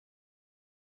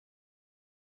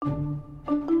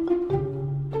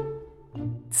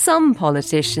Some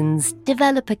politicians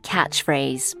develop a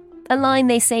catchphrase, a line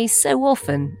they say so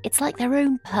often it's like their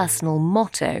own personal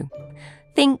motto.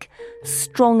 Think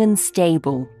strong and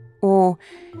stable, or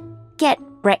get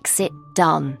Brexit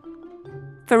done.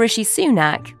 For Rishi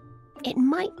Sunak, it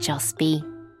might just be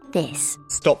this.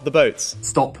 Stop the boats.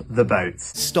 Stop the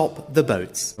boats. Stop the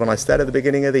boats. When I said at the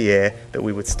beginning of the year that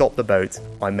we would stop the boats,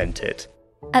 I meant it.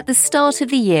 At the start of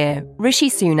the year, Rishi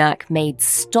Sunak made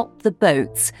stop the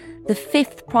boats the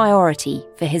fifth priority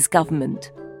for his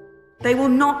government. They will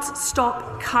not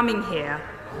stop coming here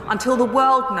until the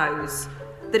world knows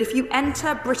that if you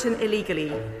enter Britain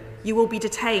illegally, you will be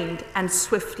detained and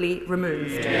swiftly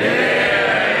removed.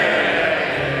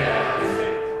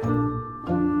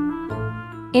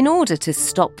 In order to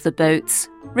stop the boats,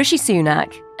 Rishi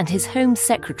Sunak and his Home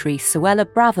Secretary Suella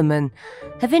Braverman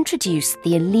have introduced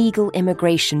the Illegal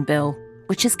Immigration Bill,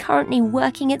 which is currently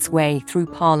working its way through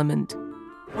Parliament.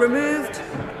 Removed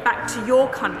back to your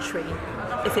country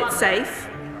if it's safe,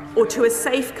 or to a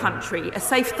safe country, a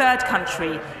safe third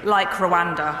country like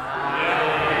Rwanda.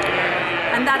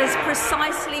 And that is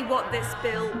precisely what this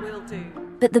bill will do.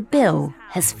 But the bill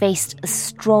has faced a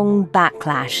strong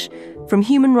backlash from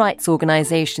human rights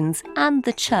organisations and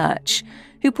the church,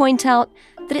 who point out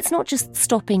that it's not just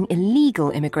stopping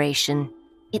illegal immigration,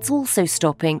 it's also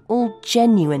stopping all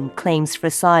genuine claims for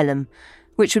asylum,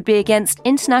 which would be against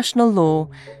international law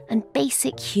and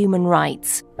basic human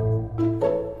rights.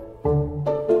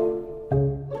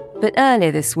 But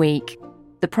earlier this week,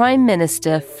 the Prime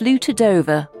Minister flew to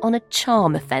Dover on a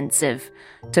charm offensive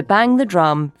to bang the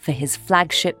drum for his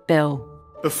flagship bill.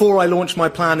 Before I launched my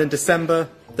plan in December,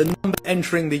 the number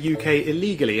entering the UK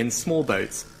illegally in small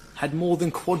boats had more than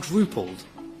quadrupled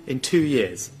in 2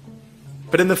 years.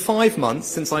 But in the 5 months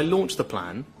since I launched the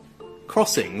plan,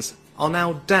 crossings are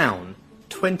now down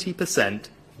 20%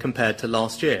 compared to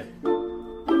last year.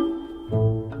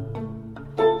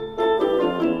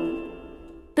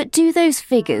 But do those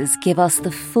figures give us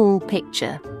the full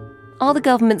picture? Are the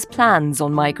government's plans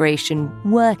on migration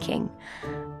working?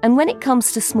 And when it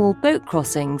comes to small boat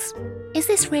crossings, is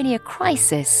this really a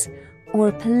crisis or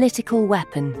a political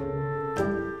weapon?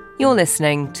 You're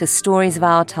listening to Stories of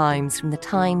Our Times from The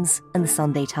Times and The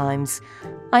Sunday Times.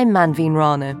 I'm Manveen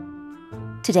Rana.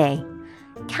 Today,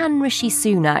 can Rishi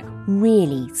Sunak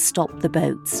really stop the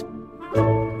boats?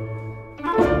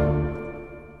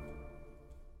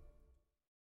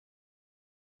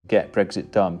 Get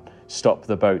Brexit done, stop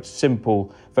the boats.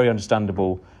 Simple, very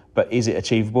understandable, but is it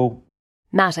achievable?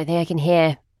 Matt, I think I can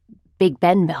hear Big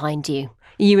Ben behind you.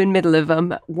 Are you in the middle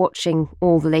of watching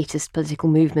all the latest political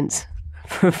movements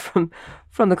from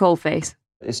the coalface?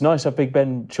 It's nice to have Big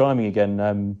Ben chiming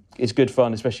again. It's good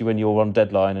fun, especially when you're on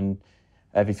deadline and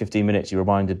every 15 minutes you're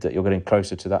reminded that you're getting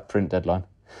closer to that print deadline.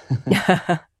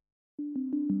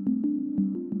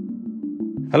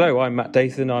 Hello, I'm Matt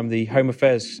Dathan. I'm the Home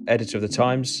Affairs editor of The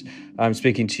Times. I'm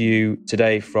speaking to you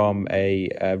today from a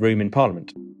room in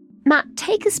Parliament. Matt,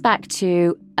 take us back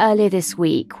to earlier this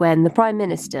week when the Prime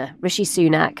Minister, Rishi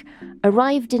Sunak,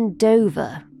 arrived in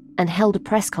Dover and held a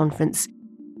press conference.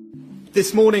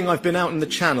 This morning I've been out in the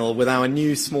Channel with our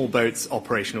new small boats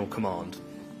operational command.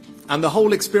 And the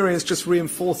whole experience just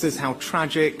reinforces how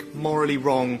tragic, morally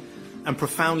wrong and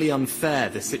profoundly unfair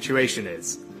this situation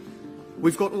is.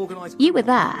 We've got organised... You were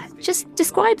there. Just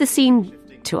describe the scene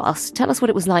to us. Tell us what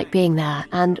it was like being there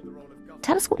and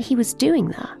tell us what he was doing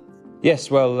there.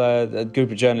 Yes, well, a group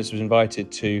of journalists was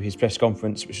invited to his press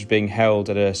conference, which was being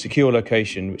held at a secure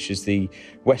location, which is the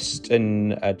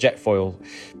Western Jetfoil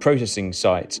processing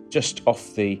site, just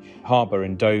off the harbour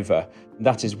in Dover.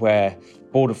 That is where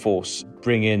Border Force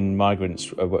bring in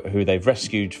migrants who they've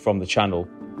rescued from the Channel.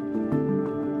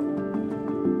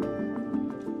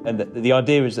 And the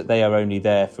idea is that they are only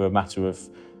there for a matter of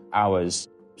hours.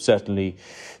 Certainly,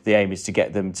 the aim is to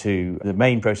get them to the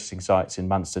main processing sites in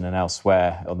Manston and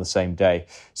elsewhere on the same day.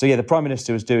 So, yeah, the Prime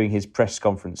Minister was doing his press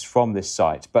conference from this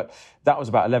site, but that was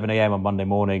about 11 a.m. on Monday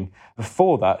morning.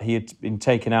 Before that, he had been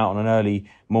taken out on an early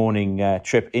morning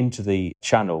trip into the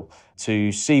Channel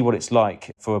to see what it's like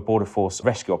for a Border Force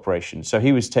rescue operation. So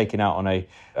he was taken out on a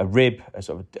rib, a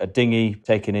sort of a dinghy,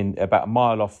 taken in about a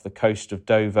mile off the coast of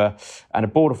Dover, and a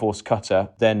Border Force cutter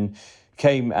then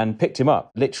came and picked him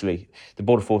up, literally. The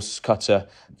Border Force cutter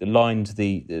lined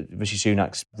the Rishi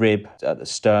Sunak's rib at the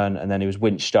stern, and then he was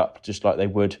winched up just like they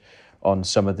would on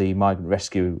some of the migrant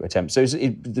rescue attempts. So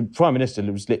the Prime Minister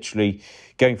was literally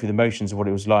going through the motions of what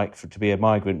it was like to be a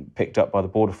migrant picked up by the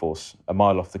Border Force a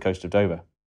mile off the coast of Dover.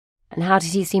 And how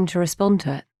did he seem to respond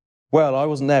to it? Well, I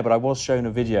wasn't there, but I was shown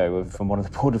a video from one of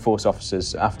the Border Force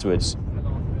officers afterwards.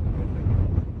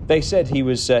 They said he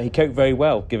coped very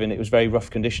well, given it was very rough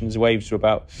conditions. The waves were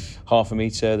about half a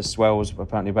metre. The swell was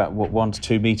apparently about 1 to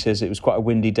 2 metres. It was quite a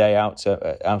windy day out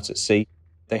at sea.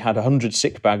 They had 100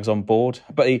 sick bags on board,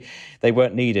 but they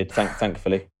weren't needed,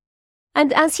 thankfully.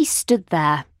 And as he stood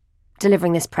there,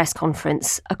 delivering this press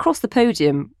conference, across the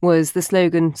podium was the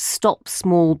slogan, "Stop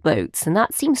Small Boats," and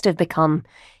that seems to have become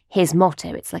his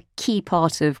motto. It's a key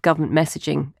part of government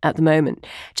messaging at the moment.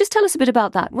 Just tell us a bit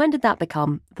about that. When did that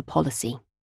become the policy?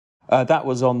 That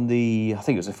was on I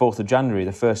think it was the 4th of January,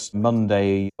 the first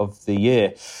Monday of the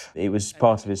year. It was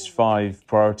part of his 5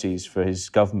 priorities for his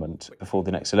government before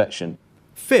the next election.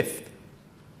 Fifth,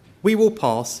 we will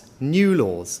pass new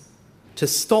laws to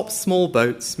stop small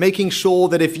boats, making sure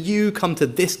that if you come to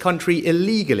this country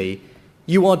illegally,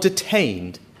 you are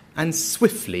detained and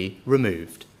swiftly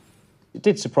removed. It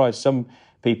did surprise some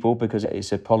people because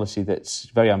it's a policy that's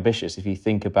very ambitious if you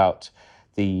think about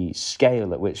the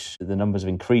scale at which the numbers have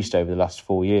increased over the last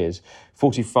 4 years.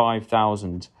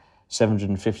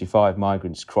 45,755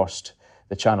 migrants crossed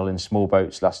the Channel in small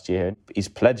boats last year. He's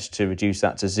pledged to reduce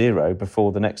that to 0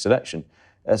 before the next election.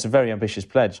 That's a very ambitious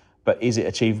pledge. But is it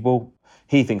achievable?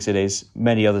 He thinks it is.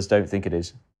 Many others don't think it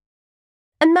is.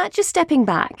 And Matt, just stepping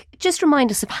back, just remind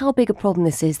us of how big a problem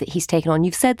this is that he's taken on.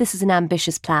 You've said this is an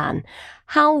ambitious plan.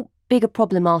 How big a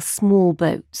problem are small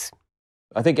boats?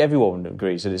 I think everyone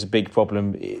agrees that it's a big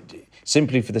problem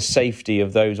simply for the safety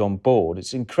of those on board.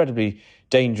 It's an incredibly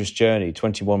dangerous journey,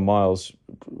 21 miles,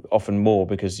 often more,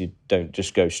 because you don't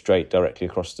just go straight directly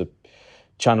across the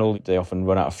channel. They often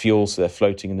run out of fuel, so they're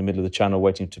floating in the middle of the channel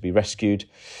waiting to be rescued.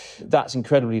 That's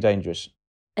incredibly dangerous.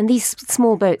 And these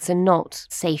small boats are not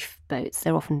safe boats.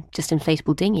 They're often just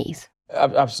inflatable dinghies.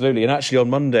 Absolutely. And actually on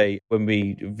Monday, when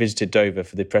we visited Dover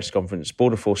for the press conference,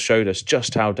 Border Force showed us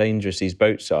just how dangerous these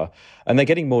boats are. And they're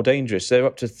getting more dangerous. They're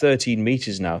up to 13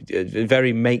 metres now.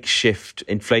 Very makeshift,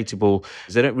 inflatable.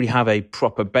 They don't really have a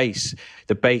proper base.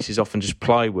 The base is often just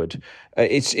plywood.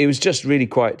 It was just really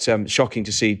quite shocking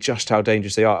to see just how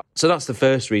dangerous they are. So that's the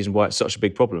first reason why it's such a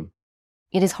big problem.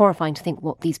 It is horrifying to think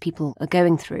what these people are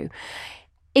going through.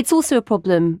 It's also a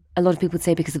problem, a lot of people would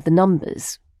say, because of the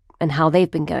numbers and how they've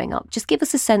been going up. Just give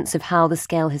us a sense of how the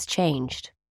scale has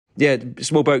changed. Yeah,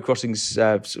 small boat crossings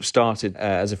started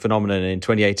as a phenomenon in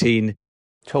 2018.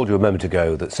 Told you a moment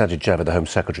ago that Sajid Javid, the Home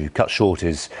Secretary, who cut short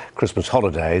his Christmas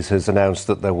holidays, has announced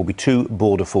that there will be 2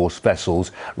 Border Force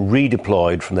vessels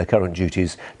redeployed from their current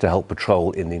duties to help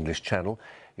patrol in the English Channel.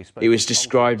 It was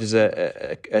described as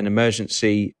an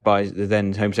emergency by the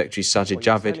then Home Secretary Sajid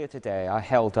Javid. Earlier today, I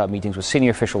held meetings with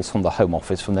senior officials from the Home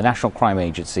Office, from the National Crime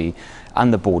Agency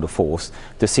and the Border Force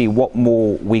to see what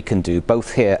more we can do,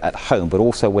 both here at home but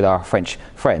also with our French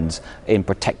friends, in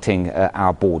protecting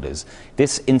our borders.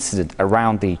 This incident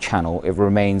around the Channel, it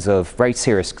remains of very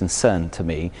serious concern to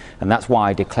me, and that's why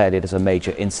I declared it as a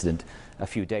major incident a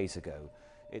few days ago.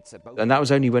 And that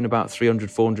was only when about 300,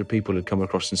 400 people had come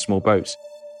across in small boats.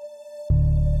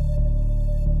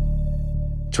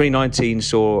 2019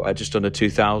 saw just under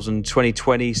 2,000.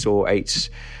 2020 saw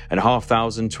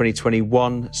 8,500.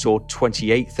 2021 saw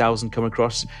 28,000 come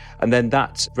across. And then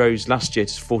that rose last year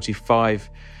to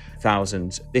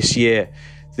 45,000. This year,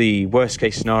 the worst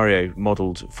case scenario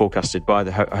forecasted by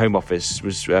the Home Office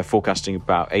was forecasting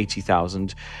about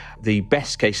 80,000. The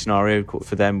best case scenario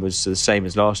for them was the same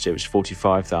as last year, which was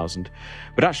 45,000.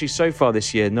 But actually, so far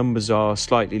this year, numbers are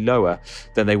slightly lower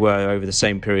than they were over the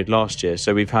same period last year.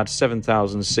 So we've had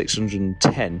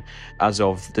 7,610 as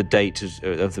of the date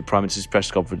of the Prime Minister's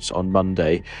press conference on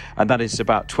Monday. And that is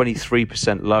about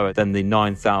 23% lower than the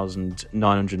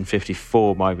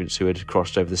 9,954 migrants who had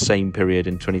crossed over the same period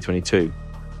in 2022.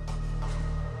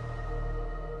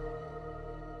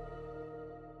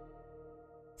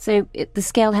 So the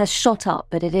scale has shot up,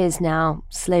 but it is now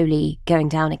slowly going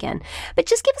down again. But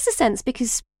just give us a sense,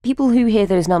 because people who hear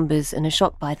those numbers and are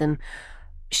shocked by them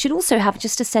should also have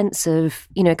just a sense of,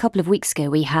 a couple of weeks ago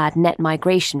we had net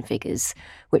migration figures,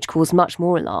 which caused much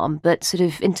more alarm. But sort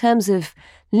of in terms of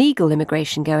legal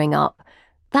immigration going up,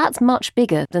 that's much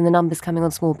bigger than the numbers coming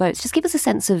on small boats. Just give us a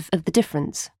sense of the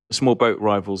difference. Small boat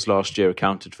arrivals last year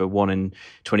accounted for 1 in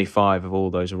 25 of all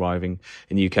those arriving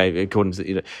in the UK, according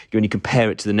to when you compare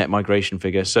it to the net migration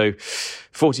figure. So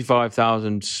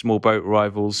 45,000 small boat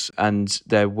arrivals, and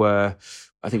there were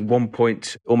I think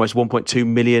almost 1.2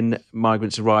 million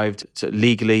migrants arrived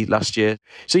legally last year.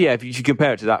 So yeah, if you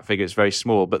compare it to that figure, it's very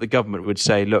small. But the government would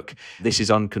say, look, this is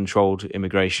uncontrolled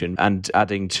immigration, and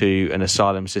adding to an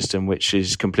asylum system which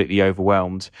is completely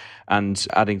overwhelmed, and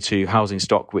adding to housing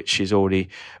stock which is already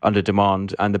under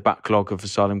demand, and the backlog of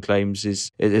asylum claims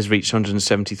has reached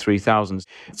 173,000.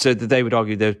 So that they would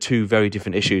argue there are two very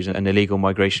different issues, and illegal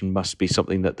migration must be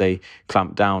something that they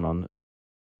clamp down on.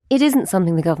 It isn't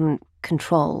something the government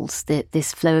controls,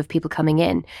 this flow of people coming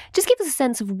in. Just give us a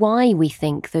sense of why we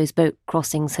think those boat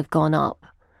crossings have gone up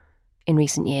in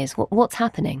recent years. What's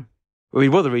happening? I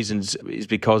mean, one of the reasons is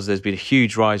because there's been a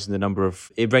huge rise in the number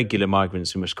of irregular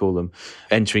migrants, we must call them,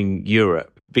 entering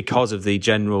Europe because of the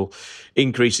general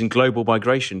increase in global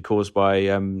migration caused by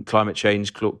climate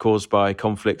change, caused by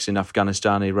conflicts in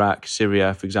Afghanistan, Iraq,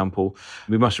 Syria, for example.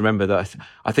 We must remember that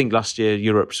I think last year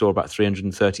Europe saw about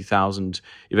 330,000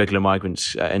 irregular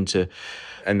migrants enter,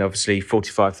 and obviously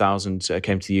 45,000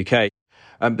 came to the UK.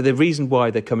 But the reason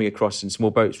why they're coming across in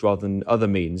small boats rather than other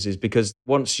means is because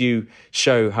once you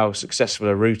show how successful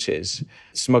a route is,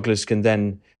 smugglers can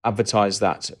then advertise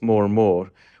that more and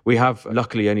more. We have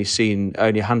luckily only seen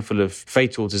a handful of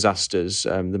fatal disasters,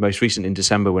 the most recent in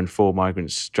December when 4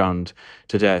 migrants drowned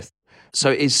to death. So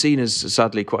it is seen as,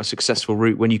 sadly, quite a successful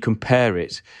route when you compare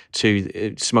it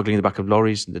to smuggling in the back of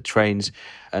lorries and the trains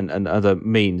and other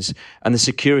means. And the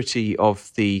security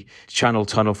of the Channel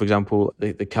Tunnel, for example,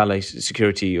 the Calais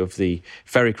security of the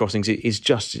ferry crossings is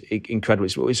just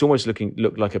incredible. It's almost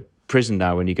look like a prison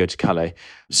now when you go to Calais.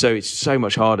 So it's so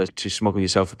much harder to smuggle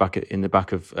yourself in the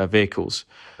back of vehicles.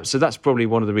 So that's probably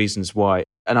one of the reasons why.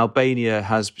 And Albania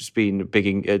has been a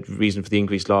big reason for the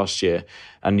increase last year.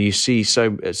 And you see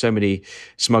so many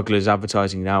smugglers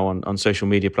advertising now on social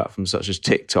media platforms such as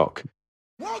TikTok.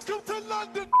 Welcome to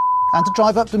London! And to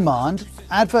drive up demand,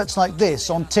 adverts like this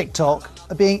on TikTok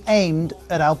are being aimed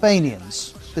at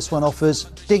Albanians. This one offers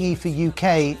dinghy for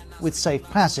UK with safe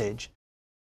passage.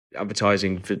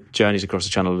 Advertising for journeys across the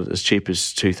channel as cheap as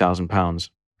 £2,000.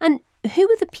 And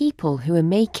who are the people who are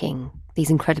making these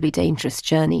incredibly dangerous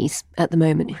journeys at the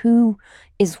moment? Who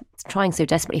is trying so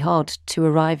desperately hard to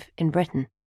arrive in Britain?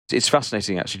 It's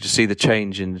fascinating, actually, to see the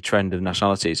change in the trend of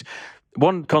nationalities.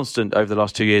 One constant over the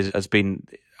last 2 years has been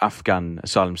Afghan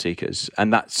asylum seekers,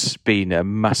 and that's been a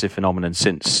massive phenomenon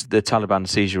since the Taliban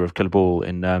seizure of Kabul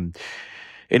in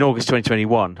August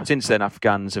 2021. Since then,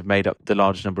 Afghans have made up the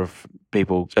largest number of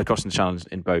people crossing the channel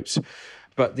in boats.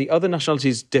 But the other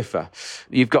nationalities differ.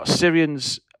 You've got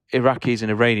Syrians, Iraqis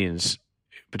and Iranians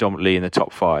predominantly in the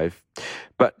top 5.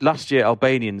 But last year,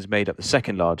 Albanians made up the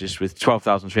second largest, with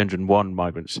 12,301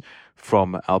 migrants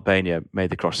from Albania made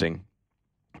the crossing.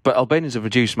 But Albanians have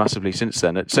reduced massively since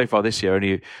then. So far this year,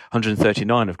 only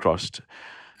 139 have crossed,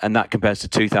 and that compares to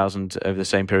 2,000 over the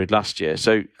same period last year.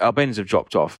 So Albanians have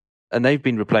dropped off, and they've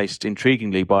been replaced,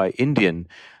 intriguingly, by Indian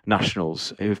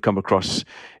nationals who have come across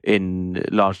in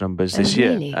large numbers this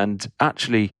year. And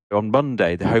actually, on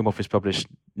Monday, the Home Office published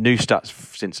new stats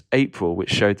since April, which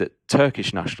showed that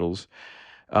Turkish nationals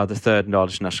are the third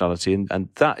largest nationality. And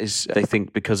that is, they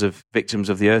think, because of victims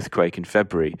of the earthquake in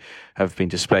February have been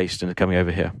displaced and are coming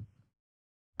over here.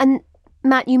 And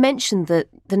Matt, you mentioned that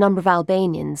the number of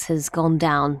Albanians has gone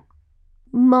down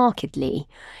markedly.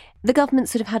 The government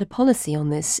sort of had a policy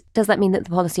on this. Does that mean that the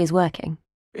policy is working?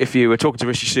 If you were talking to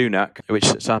Rishi Sunak, which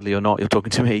sadly or not, you're talking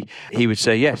to me, he would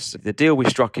say, yes, the deal we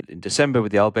struck in December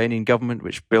with the Albanian government,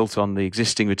 which built on the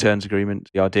existing returns agreement,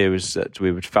 the idea was that we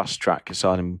would fast-track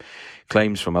asylum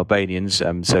claims from Albanians,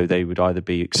 so they would either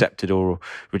be accepted or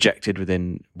rejected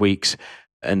within weeks,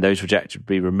 and those rejected would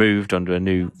be removed under a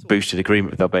new boosted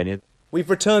agreement with Albania. We've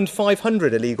returned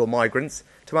 500 illegal migrants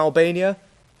to Albania,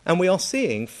 and we are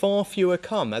seeing far fewer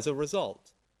come as a result.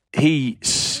 He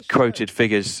quoted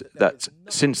figures that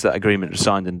since that agreement was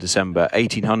signed in December,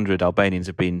 1,800 Albanians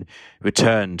have been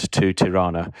returned to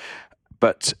Tirana.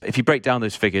 But if you break down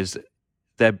those figures,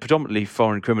 they're predominantly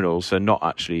foreign criminals, so not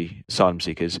actually asylum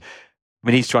seekers. I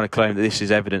mean, he's trying to claim that this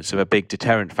is evidence of a big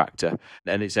deterrent factor,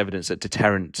 and it's evidence that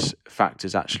deterrent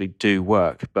factors actually do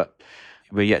work. But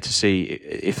we're yet to see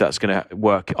if that's going to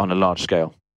work on a large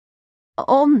scale.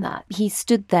 On that, he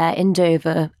stood there in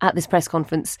Dover at this press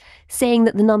conference saying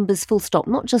that the numbers, full stop,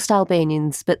 not just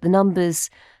Albanians, but the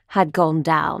numbers had gone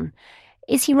down.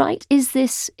 Is he right? Is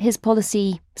this his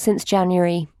policy since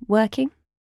January working?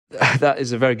 That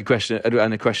is a very good question,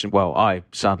 and a question, well, I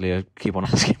sadly keep on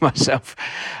asking myself.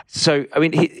 So, I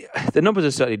mean, the numbers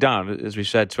are certainly down, as we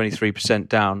said, 23%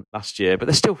 down last year, but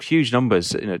they're still huge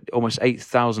numbers. Almost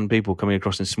 8,000 people coming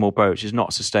across in small boats is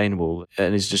not sustainable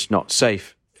and is just not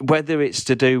safe. Whether it's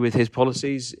to do with his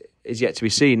policies is yet to be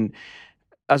seen.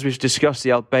 as we've discussed,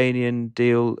 the Albanian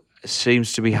deal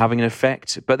seems to be having an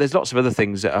effect, but there's lots of other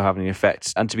things that are having an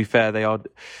effect. And to be fair, they are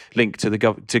linked to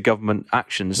to government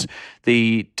actions.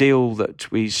 The deal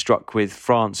that we struck with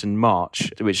France in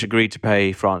March, which agreed to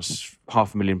pay France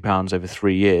 £500,000 over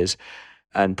 3 years,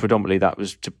 and predominantly that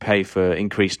was to pay for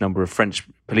increased number of French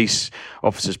police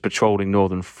officers patrolling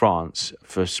northern France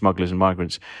for smugglers and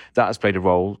migrants. That has played a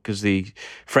role because the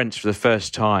French, for the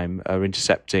first time, are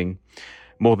intercepting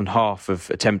more than half of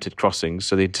attempted crossings.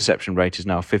 So the interception rate is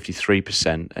now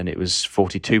 53%, and it was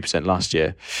 42% last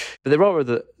year. But there are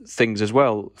other things as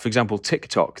well. For example,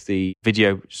 TikTok, the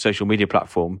video social media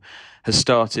platform, has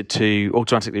started to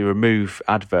automatically remove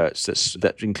adverts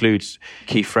that include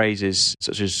key phrases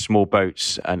such as small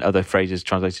boats and other phrases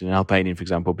translated in Albanian, for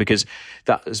example, because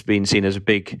that has been seen as a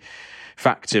big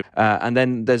factor. And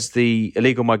then there's the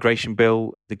illegal migration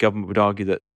bill. The government would argue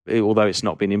that although it's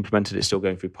not been implemented, it's still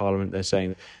going through Parliament. They're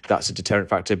saying that's a deterrent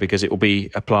factor because it will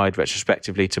be applied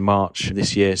retrospectively to March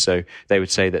this year. So they would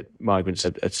say that migrants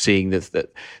are seeing that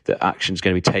action is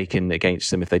going to be taken against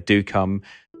them if they do come.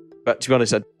 But to be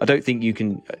honest, I don't think you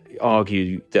can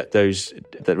argue that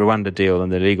that Rwanda deal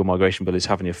and the illegal migration bill is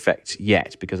having an effect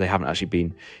yet, because they haven't actually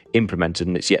been implemented,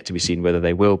 and it's yet to be seen whether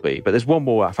they will be. But there's one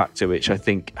more factor which I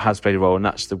think has played a role, and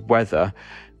that's the weather.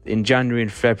 In January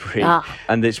and February,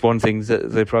 and it's one thing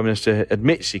that the Prime Minister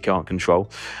admits he can't control.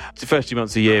 The first 2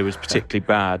 months of the year was particularly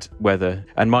bad weather,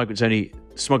 and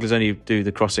smugglers only do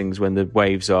the crossings when the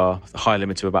waves are a high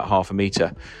limit of about 0.5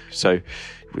 metre. So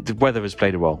the weather has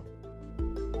played a role.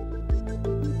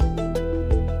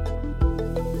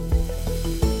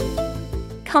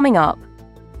 Coming up,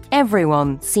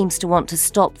 everyone seems to want to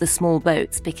stop the small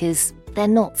boats because they're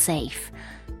not safe.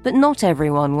 But not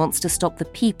everyone wants to stop the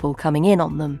people coming in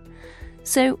on them.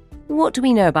 So, what do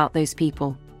we know about those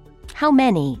people? How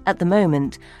many, at the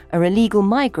moment, are illegal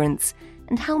migrants,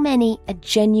 and how many are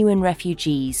genuine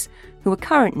refugees who are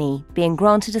currently being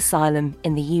granted asylum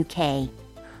in the UK?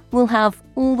 We'll have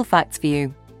all the facts for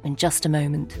you in just a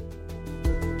moment.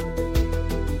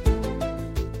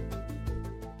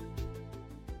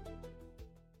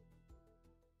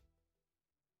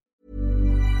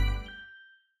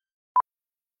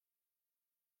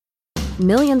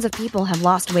 Millions of people have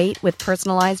lost weight with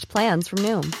personalized plans from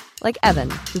Noom. Like Evan,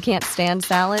 who can't stand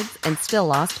salads and still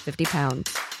lost 50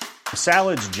 pounds.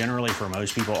 Salads generally for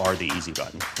most people are the easy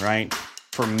button, right?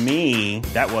 For me,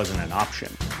 that wasn't an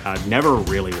option. I never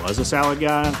really was a salad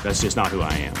guy. That's just not who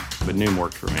I am. But Noom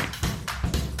worked for me.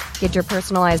 Get your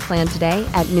personalized plan today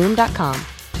at Noom.com.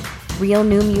 Real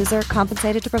Noom user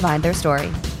compensated to provide their story.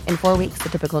 In 4 weeks, the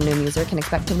typical Noom user can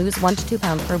expect to lose 1 to 2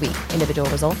 pounds per week. Individual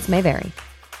results may vary.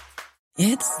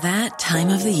 It's that time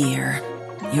of the year.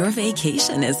 Your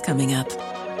vacation is coming up.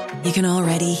 You can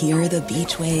already hear the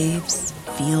beach waves,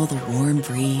 feel the warm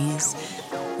breeze,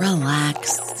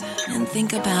 relax, and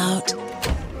think about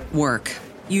work.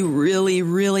 You really,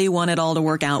 really want it all to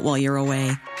work out while you're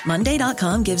away.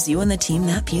 Monday.com gives you and the team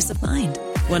that peace of mind.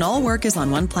 When all work is on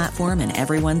one platform and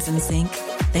everyone's in sync,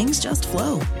 things just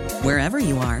flow. Wherever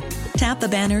you are, tap the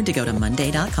banner to go to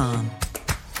Monday.com.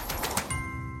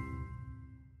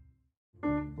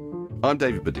 I'm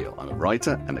David Baddiel. I'm a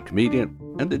writer and a comedian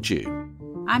and a Jew.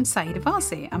 I'm Saeeda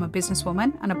Varsi. I'm a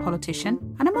businesswoman and a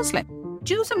politician and a Muslim.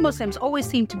 Jews and Muslims always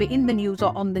seem to be in the news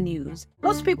or on the news.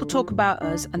 Lots of people talk about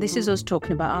us, and this is us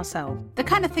talking about ourselves. The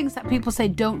kind of things that people say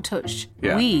don't touch,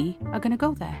 we are going to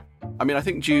go there. I mean, I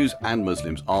think Jews and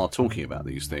Muslims are talking about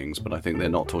these things, but I think they're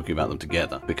not talking about them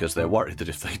together because they're worried that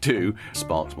if they do,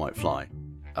 sparks might fly.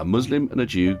 A Muslim and a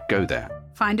Jew go there.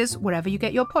 Find us wherever you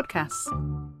get your podcasts.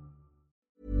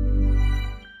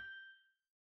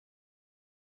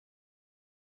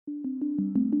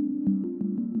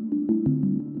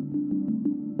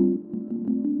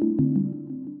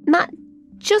 Matt,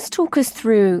 just talk us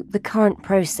through the current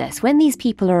process. When these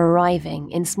people are arriving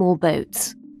in small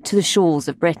boats to the shores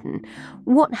of Britain,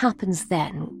 what happens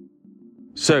then?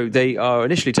 So they are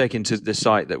initially taken to the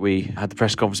site that we had the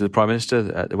press conference with the Prime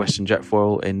Minister at the Western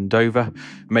Jetfoil in Dover,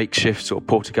 makeshift sort of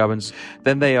porta-cabins.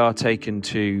 Then they are taken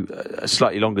to a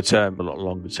slightly longer term, a lot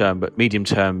longer term, but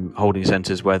medium-term holding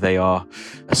centres where they are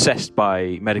assessed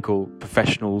by medical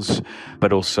professionals,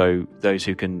 but also those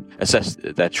who can assess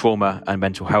their trauma and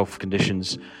mental health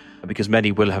conditions, because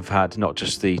many will have had not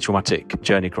just the traumatic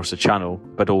journey across the Channel,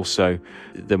 but also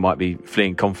there might be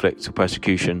fleeing conflict or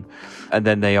persecution. And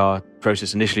then they are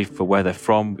processed initially for where they're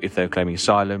from, if they're claiming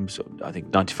asylum. So I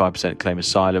think 95% claim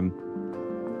asylum.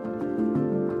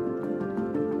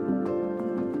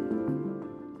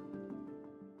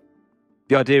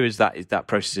 The idea is that that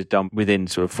process is done within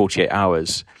sort of 48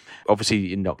 hours.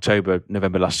 Obviously, in October,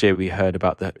 November last year, we heard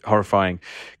about the horrifying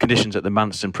conditions at the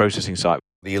Manston processing site.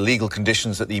 The illegal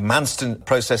conditions at the Manston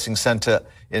processing centre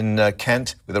in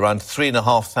Kent, with around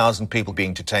 3,500 people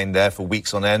being detained there for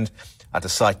weeks on end at a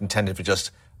site intended for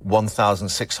just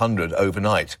 1,600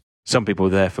 overnight. Some people were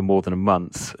there for more than a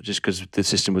month just because the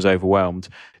system was overwhelmed.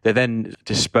 They're then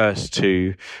dispersed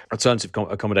to alternative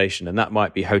accommodation, and that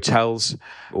might be hotels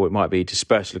or it might be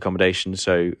dispersal accommodation,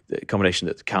 so the accommodation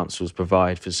that the councils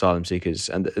provide for asylum seekers.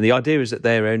 And the idea is that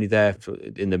they're only there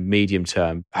in the medium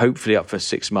term, hopefully up for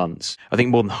 6 months. I think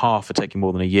more than half are taking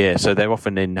more than a year, so they're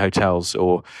often in hotels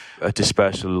or a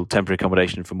dispersal temporary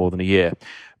accommodation for more than a year.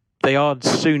 They are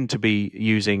soon to be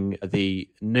using the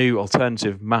new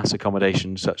alternative mass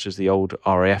accommodation, such as the old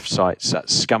RAF sites at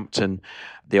Scampton,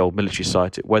 the old military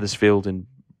site at Wethersfield in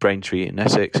Braintree in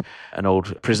Essex, an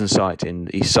old prison site in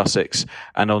East Sussex,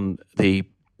 and on the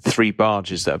 3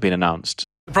 barges that have been announced.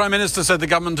 The Prime Minister said the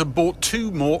government had bought 2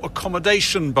 more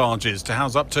accommodation barges to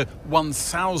house up to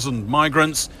 1,000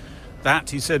 migrants.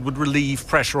 That, he said, would relieve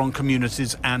pressure on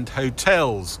communities and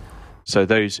hotels. So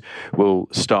those will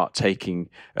start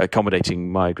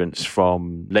accommodating migrants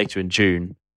from later in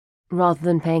June. Rather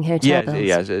than paying hotel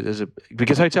bills? Yeah,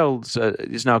 because hotels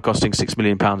is now costing £6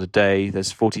 million a day.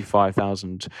 There's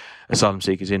 45,000 asylum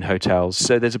seekers in hotels.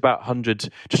 So there's about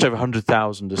just over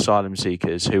 100,000 asylum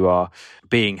seekers who are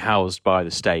being housed by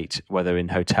the state, whether in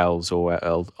hotels or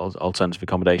alternative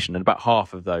accommodation. And about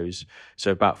half of those,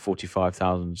 so about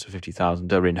 45,000 to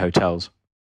 50,000, are in hotels.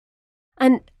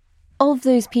 And of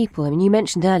those people, I mean, you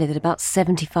mentioned earlier that about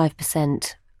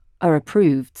 75% are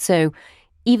approved. So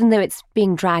even though it's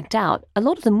being dragged out, a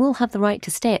lot of them will have the right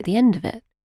to stay at the end of it.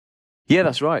 Yeah,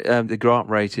 that's right. The grant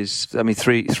rate is,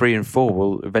 3 and 4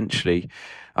 will eventually,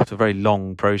 after a very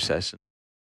long process.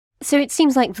 So it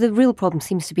seems like the real problem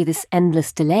seems to be this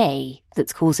endless delay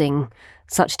that's causing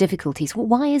such difficulties.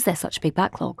 Why is there such a big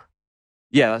backlog?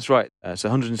 Yeah, that's right. So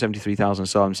 173,000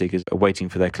 asylum seekers are waiting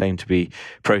for their claim to be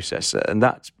processed. And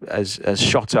that has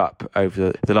shot up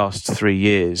over the last 3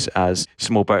 years as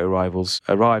small boat arrivals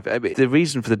arrive. The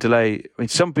reason for the delay,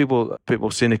 some people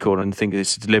are cynical and think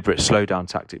it's a deliberate slowdown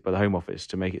tactic by the Home Office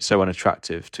to make it so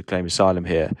unattractive to claim asylum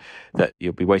here that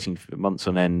you'll be waiting for months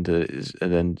on end and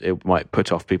then it might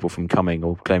put off people from coming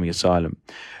or claiming asylum.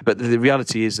 But the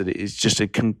reality is that it is just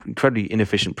an incredibly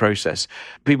inefficient process.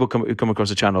 People who come across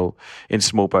the channel in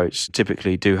small boats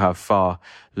typically do have far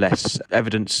less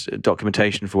evidence,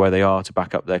 documentation for where they are to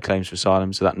back up their claims for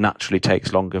asylum, so that naturally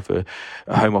takes longer for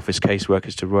Home Office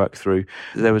caseworkers to work through.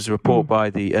 There was a report by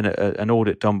an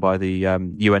audit done by the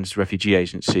UN's Refugee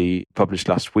Agency published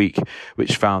last week,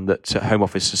 which found that Home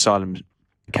Office asylum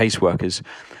caseworkers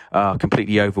are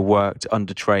completely overworked,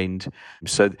 undertrained.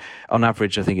 So on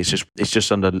average, I think it's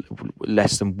just under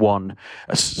less than 1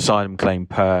 asylum claim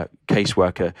per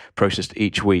caseworker processed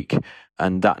each week.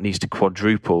 And that needs to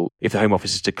quadruple if the Home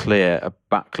Office is to clear a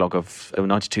backlog of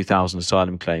 92,000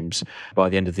 asylum claims by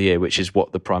the end of the year, which is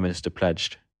what the Prime Minister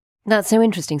pledged. That's so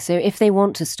interesting. So if they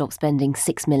want to stop spending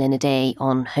 $6 million a day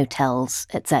on hotels,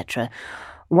 etc.,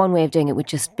 one way of doing it would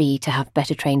just be to have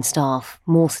better trained staff,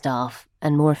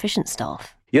 and more efficient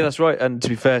staff. Yeah, that's right. And to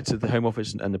be fair to the Home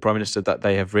Office and the Prime Minister, that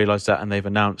they have realised that, and they've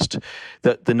announced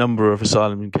that the number of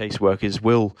asylum caseworkers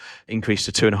will increase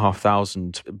to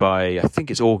 2,500 by, I think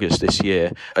it's August this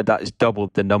year. That is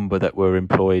double the number that were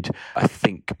employed, I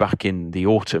think, back in the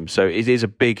autumn. So it is a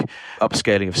big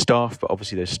upscaling of staff, but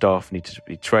obviously those staff need to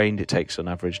be trained. It takes on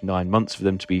average 9 months for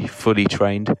them to be fully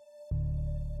trained.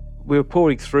 We were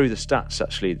pouring through the stats,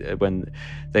 actually, when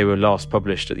they were last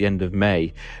published at the end of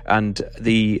May, and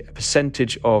the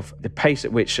percentage of the pace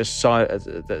at which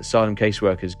asylum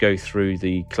caseworkers go through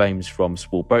the claims from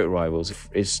small boat arrivals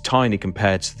is tiny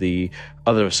compared to the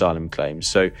other asylum claims.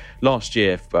 So last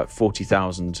year, about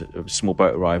 40,000 small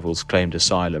boat arrivals claimed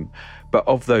asylum. But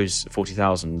of those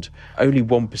 40,000, only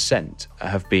 1%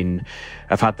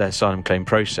 have had their asylum claim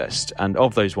processed. And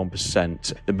of those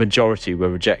 1%, the majority were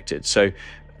rejected. So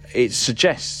it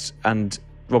suggests, and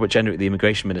Robert Jenrick, the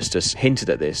immigration minister, hinted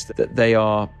at this, that they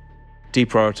are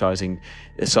deprioritising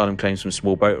asylum claims from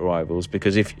small boat arrivals,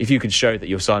 because if you could show that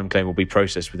your asylum claim will be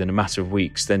processed within a matter of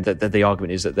weeks, then the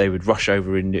argument is that they would rush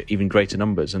over in even greater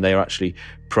numbers, and they are actually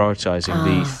prioritising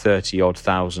the 30-odd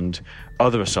thousand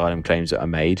other asylum claims that are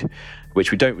made,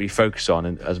 which we don't really focus on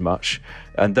as much.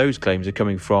 And those claims are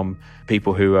coming from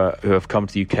people who have come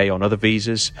to the UK on other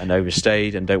visas and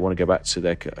overstayed and don't want to go back to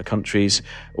their countries,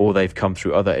 or they've come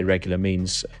through other irregular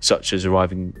means, such as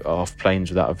arriving off planes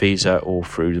without a visa or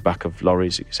through the back of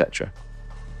lorries, etc.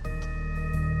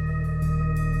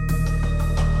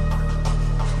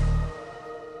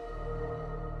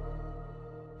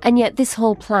 And yet this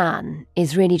whole plan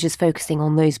is really just focusing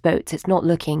on those boats. It's not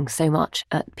looking so much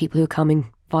at people who are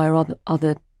coming via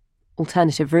other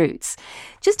alternative routes.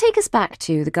 Just take us back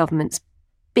to the government's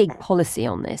big policy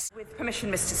on this. With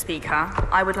permission, Mr. Speaker,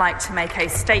 I would like to make a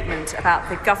statement about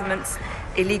the government's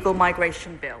illegal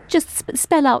migration bill. Just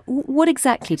spell out, what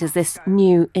exactly does this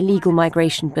new illegal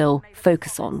migration bill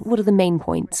focus on? What are the main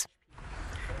points?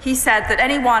 He said that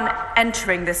anyone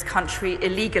entering this country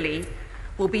illegally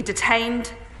will be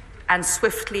detained and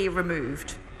swiftly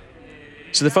removed.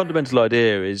 So the fundamental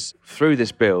idea is, through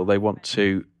this bill, they want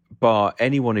to bar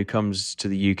anyone who comes to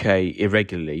the UK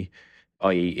irregularly,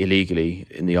 i.e. illegally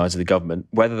in the eyes of the government,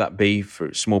 whether that be for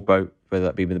a small boat, whether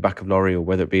that be in the back of a lorry, or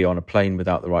whether it be on a plane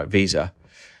without the right visa.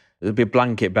 There'll be a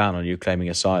blanket ban on you claiming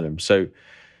asylum. So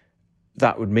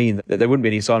that would mean that there wouldn't be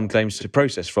any asylum claims to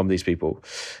process from these people.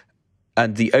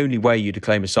 And the only way you to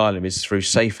claim asylum is through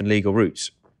safe and legal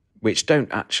routes, which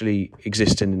don't actually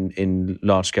exist in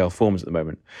large-scale forms at the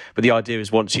moment. But the idea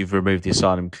is, once you've removed the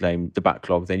asylum claim, the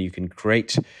backlog, then you can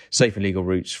create safe and legal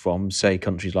routes from, say,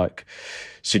 countries like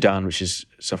Sudan, which is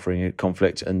suffering a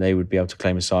conflict, and they would be able to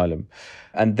claim asylum.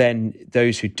 And then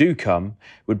those who do come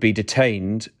would be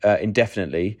detained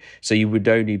indefinitely, so you would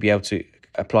only be able to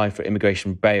apply for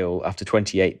immigration bail after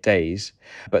 28 days,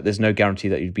 but there's no guarantee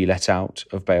that you'd be let out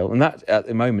of bail. And that, at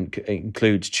the moment,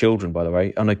 includes children, by the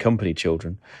way, unaccompanied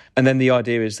children. And then the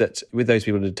idea is that with those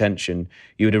people in detention,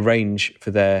 you would arrange for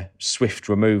their swift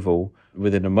removal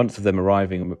within a month of them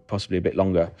arriving, possibly a bit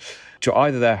longer, to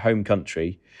either their home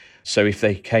country. So if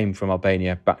they came from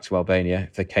Albania, back to Albania.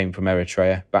 If they came from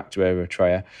Eritrea, back to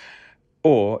Eritrea.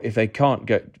 Or if they can't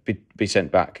be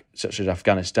sent back, such as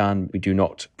Afghanistan, we do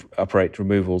not operate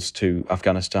removals to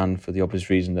Afghanistan for the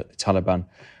obvious reason that the Taliban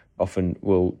often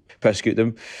will persecute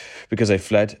them because they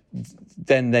fled.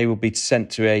 Then they will be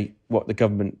sent to what the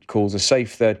government calls a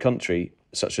safe third country,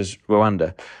 such as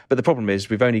Rwanda. But the problem is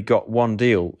we've only got one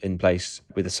deal in place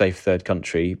with a safe third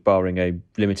country, barring a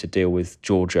limited deal with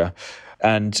Georgia.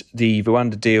 And the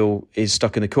Rwanda deal is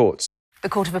stuck in the courts. The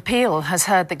Court of Appeal has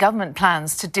heard the government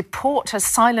plans to deport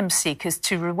asylum seekers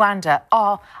to Rwanda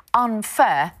are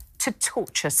unfair to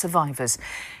torture survivors.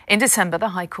 In December, the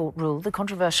High Court ruled the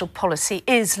controversial policy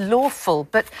is lawful,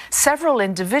 but several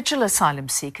individual asylum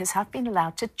seekers have been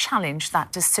allowed to challenge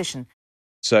that decision.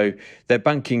 So they're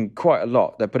banking quite a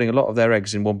lot. They're putting a lot of their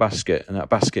eggs in one basket, and that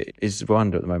basket is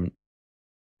Rwanda at the moment.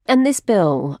 And this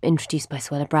bill, introduced by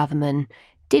Suella Braverman,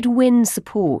 did win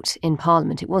support in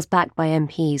Parliament. It was backed by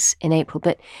MPs in April,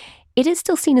 but it is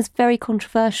still seen as very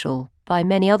controversial by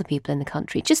many other people in the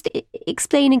country. Just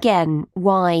explain again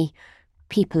why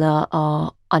people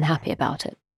are unhappy about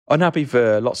it. Unhappy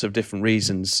for lots of different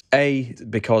reasons. A,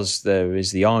 because there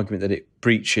is the argument that it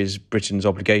breaches Britain's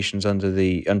obligations under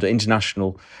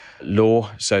international law.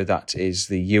 So that is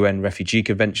the UN Refugee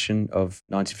Convention of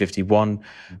 1951,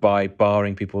 by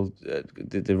barring people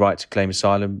the right to claim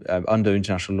asylum. Under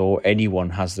international law, anyone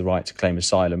has the right to claim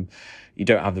asylum. You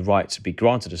don't have the right to be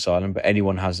granted asylum, but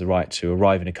anyone has the right to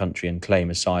arrive in a country and claim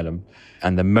asylum.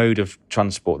 And the mode of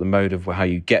transport, the mode of how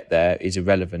you get there, is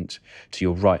irrelevant to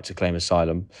your right to claim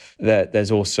asylum.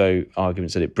 There's also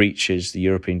arguments that it breaches the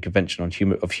European Convention on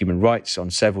Human Rights on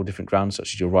several different grounds,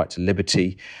 such as your right to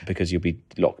liberty, because you'll be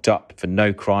locked up for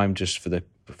no crime, just for the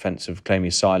offence of claiming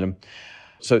asylum.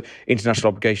 So international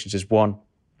obligations is one.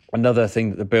 Another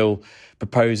thing that the bill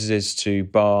proposes is to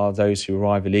bar those who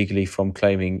arrive illegally from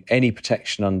claiming any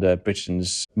protection under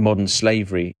Britain's modern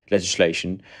slavery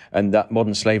legislation. And that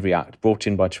Modern Slavery Act, brought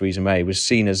in by Theresa May, was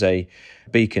seen as a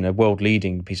beacon, a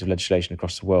world-leading piece of legislation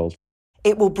across the world.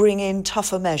 It will bring in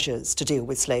tougher measures to deal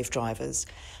with slave drivers,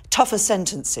 tougher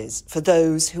sentences for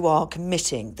those who are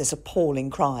committing this appalling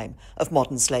crime of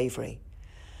modern slavery.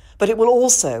 But it will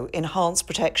also enhance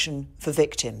protection for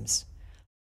victims.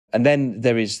 And then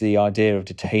there is the idea of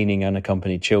detaining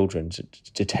unaccompanied children.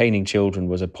 Detaining children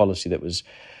was a policy that was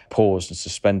paused and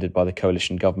suspended by the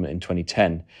coalition government in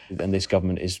 2010. And this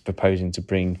government is proposing to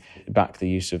bring back the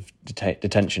use of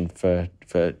detention for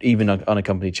even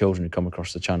unaccompanied children who come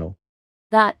across the Channel.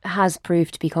 That has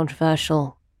proved to be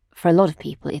controversial for a lot of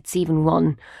people. It's even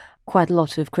won quite a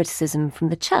lot of criticism from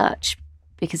the church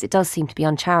because it does seem to be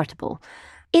uncharitable.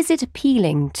 Is it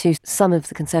appealing to some of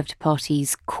the Conservative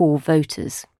Party's core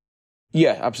voters?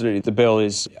 Yeah, absolutely. The bill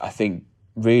is, I think,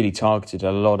 really targeted at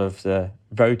a lot of the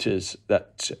voters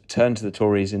that turned to the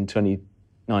Tories in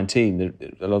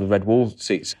 2019. A lot of red wall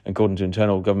seats, according to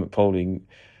internal government polling,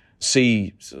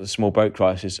 see the small boat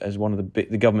crisis as one of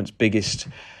the government's biggest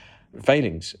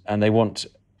failings, and they want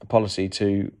a policy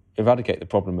to eradicate the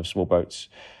problem of small boats.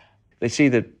 They see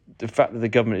that the fact that the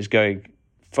government is going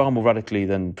far more radically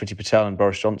than Priti Patel and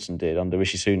Boris Johnson did under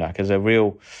Rishi Sunak, as a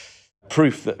real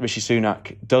proof that Rishi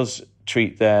Sunak does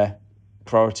treat their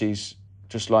priorities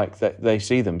just like they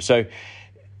see them. So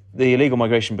the illegal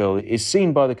migration bill is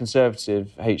seen by the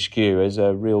Conservative HQ as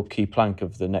a real key plank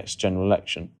of the next general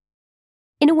election.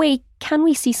 In a way, can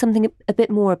we see something a bit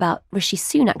more about Rishi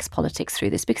Sunak's politics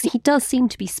through this? Because he does seem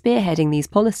to be spearheading these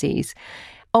policies.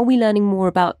 Are we learning more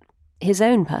about his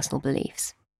own personal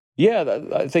beliefs? Yeah,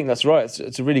 I think that's right.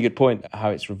 It's a really good point, how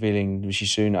it's revealing Rishi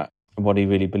Sunak and what he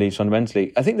really believes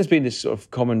fundamentally. I think there's been this sort of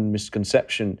common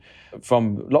misconception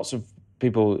from lots of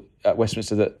people at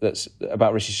Westminster that's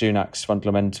about Rishi Sunak's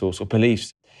fundamental sort of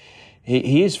beliefs.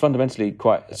 He is fundamentally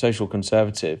quite a social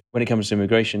conservative when it comes to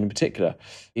immigration in particular.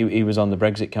 He was on the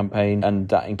Brexit campaign, and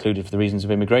that included for the reasons of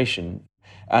immigration.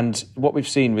 And what we've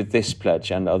seen with this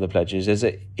pledge and other pledges is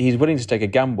that he's willing to take a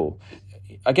gamble.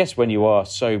 I guess when you are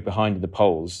so behind in the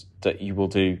polls that you will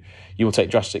take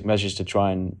drastic measures to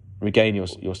try and regain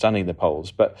your standing in the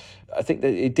polls. But I think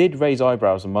that it did raise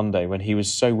eyebrows on Monday when he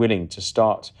was so willing to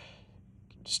start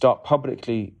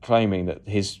publicly claiming that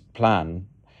his plan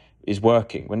is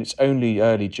working when it's only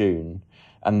early June,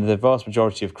 and the vast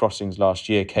majority of crossings last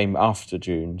year came after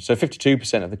June. So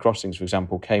 52% of the crossings, for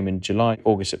example, came in July,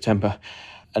 August, September.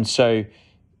 And so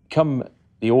come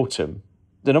the autumn,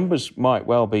 the numbers might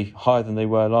well be higher than they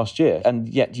were last year. And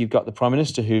yet you've got the Prime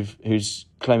Minister who's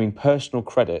claiming personal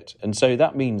credit. And so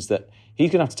that means that he's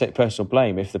going to have to take personal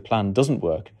blame if the plan doesn't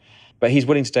work. But he's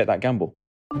willing to take that gamble.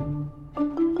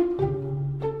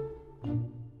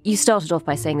 You started off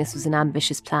by saying this was an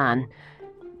ambitious plan.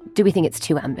 Do we think it's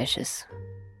too ambitious?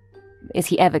 Is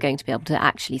he ever going to be able to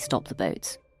actually stop the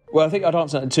boats? Well, I think I'd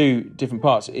answer that in two different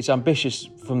parts. It's ambitious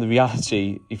from the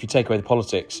reality. If you take away the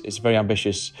politics, it's very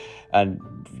ambitious, and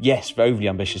yes, overly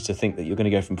ambitious to think that you're going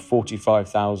to go from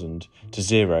 45,000 to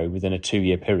zero within a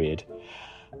 2-year period,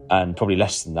 and probably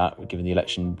less than that, given the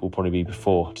election will probably be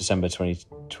before December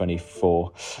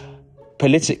 2024.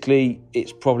 Politically,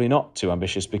 it's probably not too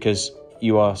ambitious, because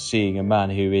you are seeing a man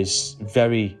who is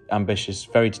very ambitious,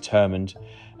 very determined,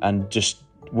 and just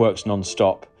works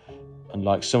non-stop,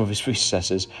 unlike some of his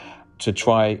predecessors, to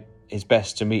try his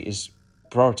best to meet his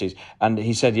priorities. And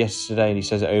he said yesterday, and he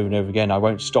says it over and over again, I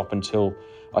won't stop until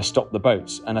I stop the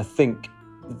boats. And I think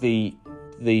the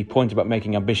point about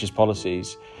making ambitious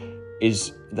policies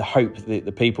is the hope that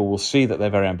the people will see that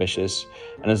they're very ambitious.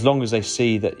 And as long as they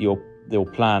see that your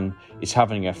plan is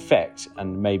having an effect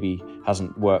and maybe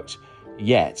hasn't worked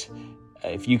yet,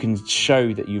 if you can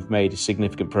show that you've made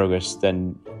significant progress,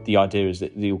 then the idea is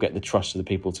that you'll get the trust of the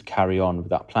people to carry on with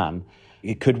that plan.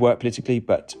 It could work politically,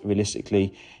 but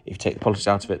realistically, if you take the politics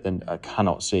out of it, then I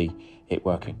cannot see it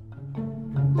working.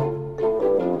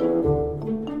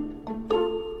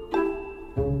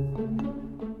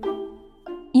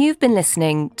 You've been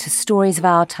listening to Stories of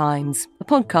Our Times, a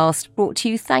podcast brought to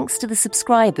you thanks to the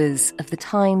subscribers of The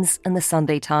Times and The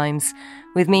Sunday Times,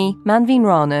 with me, Manveen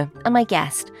Rana, and my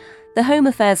guest, the Home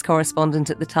Affairs correspondent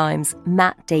at The Times,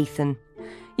 Matt Dathan.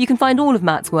 You can find all of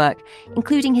Matt's work,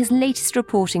 including his latest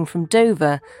reporting from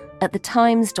Dover, at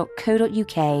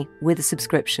thetimes.co.uk with a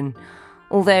subscription.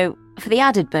 Although, for the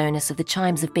added bonus of the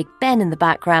chimes of Big Ben in the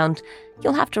background,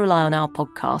 you'll have to rely on our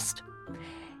podcast.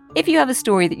 If you have a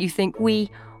story that you think we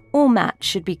or Matt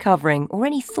should be covering, or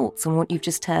any thoughts on what you've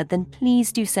just heard, then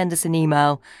please do send us an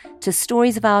email to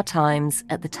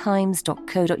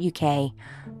storiesofourtimes@thetimes.co.uk.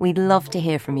 We'd love to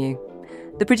hear from you.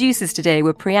 The producers today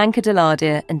were Priyanka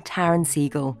Deladia and Taryn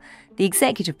Siegel. The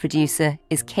executive producer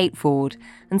is Kate Ford,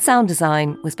 and sound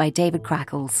design was by David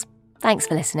Crackles. Thanks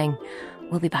for listening.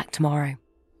 We'll be back tomorrow.